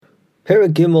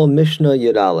Perek Gimel Mishnah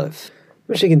Yud Aleph.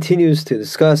 Mishnah continues to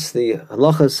discuss the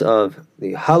halachas of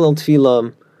the halal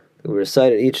tefillah that we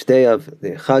recite each day of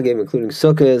the Chagim, including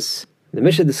Sukkahs. The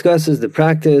Mishnah discusses the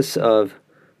practice of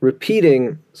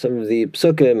repeating some of the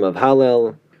psukim of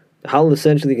Hallel. The Hallel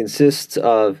essentially consists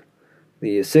of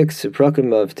the 6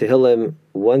 prakim of Tehillim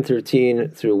 113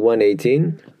 through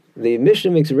 118. The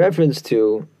Mishnah makes reference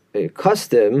to a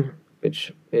custom,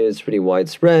 which is pretty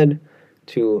widespread,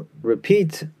 to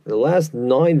repeat the last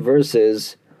 9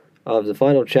 verses of the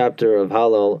final chapter of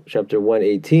Hallel, chapter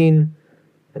 118.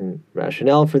 And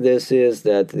rationale for this is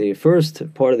that the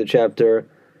first part of the chapter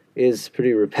is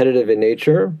pretty repetitive in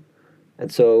nature,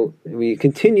 and so we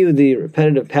continue the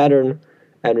repetitive pattern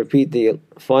and repeat the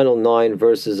final 9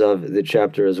 verses of the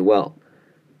chapter as well.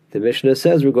 The Mishnah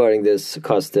says regarding this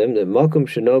custom that Makom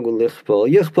shenogu lichpol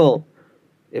yichpol.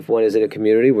 If one is in a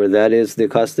community where that is the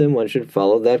custom, one should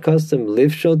follow that custom.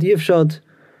 Livshot yivshot.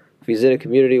 If he's in a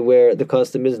community where the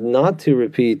custom is not to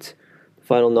repeat the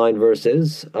final 9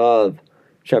 verses of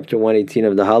chapter 118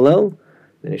 of the Hallel,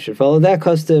 then he should follow that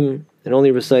custom and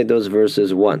only recite those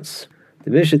verses once.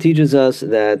 The Mishnah teaches us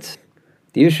that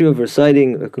the issue of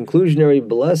reciting a conclusionary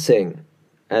blessing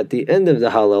at the end of the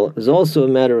Hallel is also a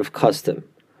matter of custom.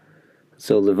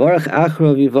 So, levarach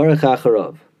acharav yivarach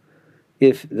acharav.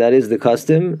 If that is the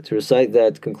custom, to recite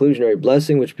that conclusionary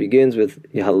blessing, which begins with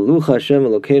Yahallelu Hashem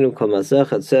Elokeinu Kol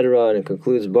Masech, etc., and it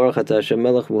concludes Baruch Atah Hashem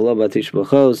Melech V'Lo Batish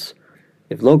B'chos.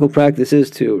 If local practice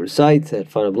is to recite that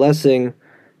final blessing,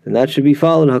 then that should be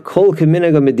followed Hakol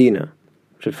Keminag Medina.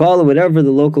 Should follow whatever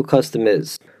the local custom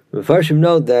is. The Mefarshim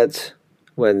note that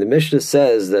when the Mishnah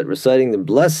says that reciting the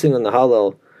blessing on the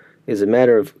Hallel is a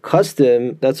matter of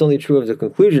custom, that's only true of the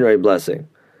conclusionary blessing.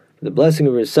 The blessing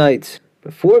we recite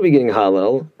before beginning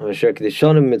Hallel,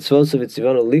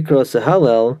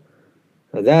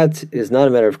 that is not a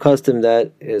matter of custom,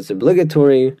 that is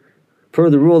obligatory,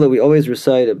 per the rule that we always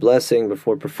recite a blessing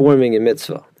before performing a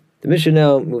mitzvah. The Mishnah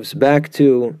now moves back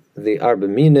to the Arba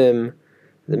Minim.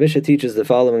 The Mishnah teaches the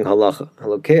following halacha.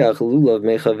 Halokeach lulav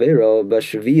mechavero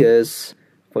b'shviyas.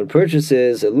 One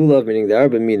purchases a lulav, meaning the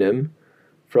Arba Minim,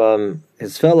 from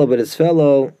his fellow, but his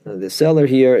fellow, the seller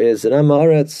here, is an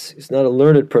Amaretz. He's not a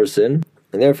learned person,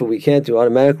 and therefore we can't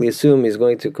automatically assume he's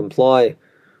going to comply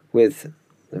with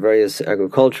the various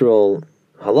agricultural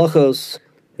halachos.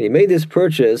 He made this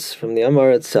purchase from the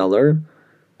Amaretz seller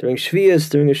during Shviyas,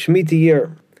 during the Shemitah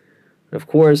year. And of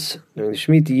course, during the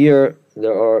Shemitah year,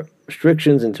 there are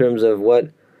restrictions in terms of what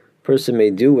a person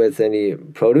may do with any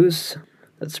produce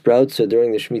that sprouts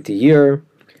during the Shemitah year.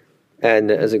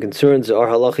 And as it concerns our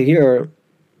halacha here,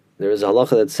 there is a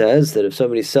halacha that says that if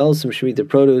somebody sells some Shemitah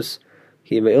produce,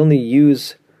 he may only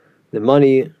use the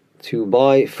money to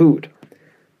buy food.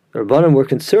 The Rabbanim were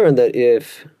concerned that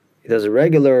if he does a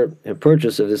regular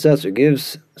purchase of this esrog,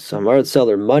 gives some Amaretz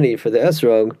seller money for the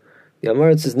esrog, the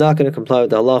Amaretz is not going to comply with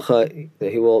the halacha,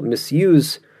 that he will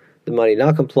misuse the money,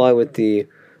 not comply with the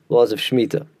laws of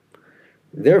Shemitah.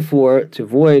 Therefore, to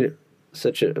avoid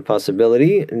such a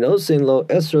possibility, nosin lo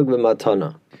esrog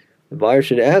v'matana. The buyer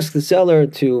should ask the seller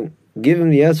to give him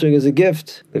the esrog as a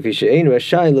gift. If he she'ein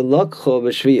rashai l'lakcho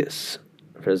b'shviyas.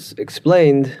 As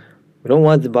explained, we don't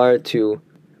want the buyer to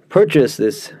purchase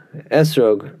this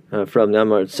esrog from the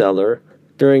Amaretz seller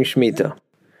during Shemitah.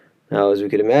 Now, as we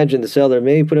could imagine, the seller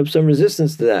may put up some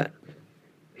resistance to that.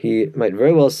 He might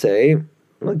very well say, I'm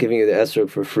not giving you the esrog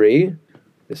for free.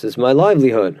 This is my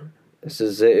livelihood. This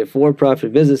is a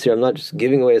for-profit business here. I'm not just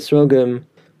giving away esrogim.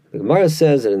 The Gemara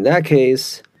says that in that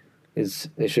case,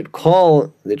 they should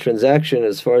call the transaction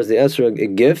as far as the esrog a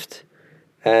gift,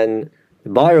 and the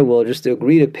buyer will just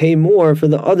agree to pay more for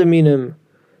the other minim.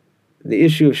 The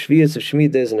issue of shviyas of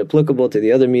Shemitah isn't applicable to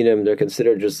the other minim. They're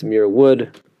considered just mere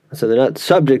wood, so they're not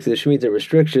subject to the Shemitah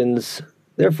restrictions.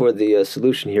 Therefore, the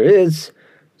solution here is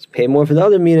pay more for the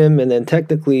other minim, and then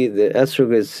technically the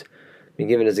esrog is being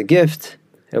given as a gift,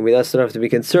 and we thus don't have to be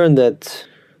concerned that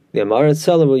the Amaretz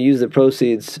seller will use the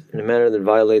proceeds in a manner that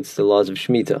violates the laws of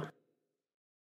Shemitah.